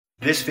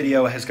This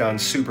video has gone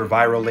super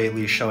viral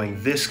lately,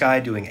 showing this guy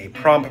doing a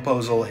prom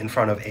proposal in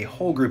front of a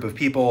whole group of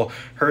people,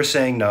 her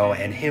saying no,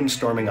 and him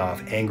storming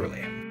off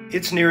angrily.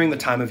 It's nearing the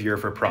time of year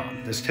for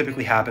prom. This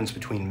typically happens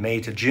between May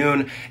to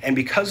June, and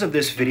because of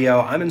this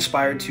video, I'm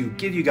inspired to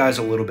give you guys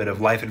a little bit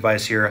of life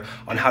advice here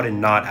on how to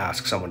not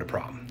ask someone to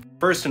prom.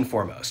 First and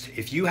foremost,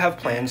 if you have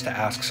plans to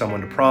ask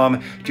someone to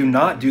prom, do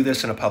not do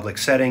this in a public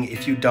setting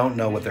if you don't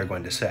know what they're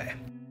going to say.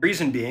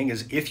 Reason being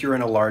is if you're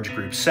in a large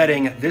group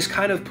setting, this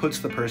kind of puts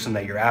the person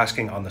that you're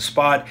asking on the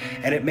spot,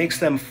 and it makes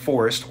them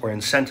forced or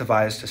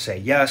incentivized to say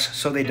yes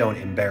so they don't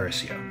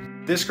embarrass you.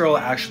 This girl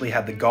actually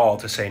had the gall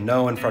to say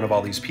no in front of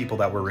all these people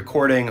that were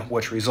recording,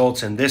 which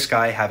results in this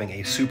guy having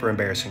a super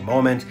embarrassing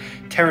moment,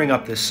 tearing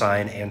up this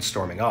sign and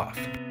storming off.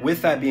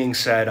 With that being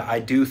said, I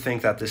do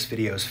think that this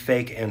video is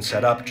fake and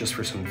set up just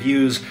for some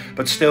views,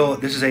 but still,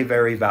 this is a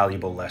very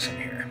valuable lesson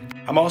here.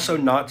 I'm also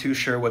not too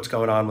sure what's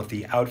going on with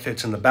the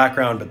outfits in the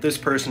background, but this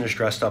person is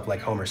dressed up like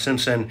Homer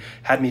Simpson,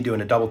 had me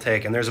doing a double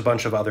take, and there's a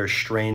bunch of other strange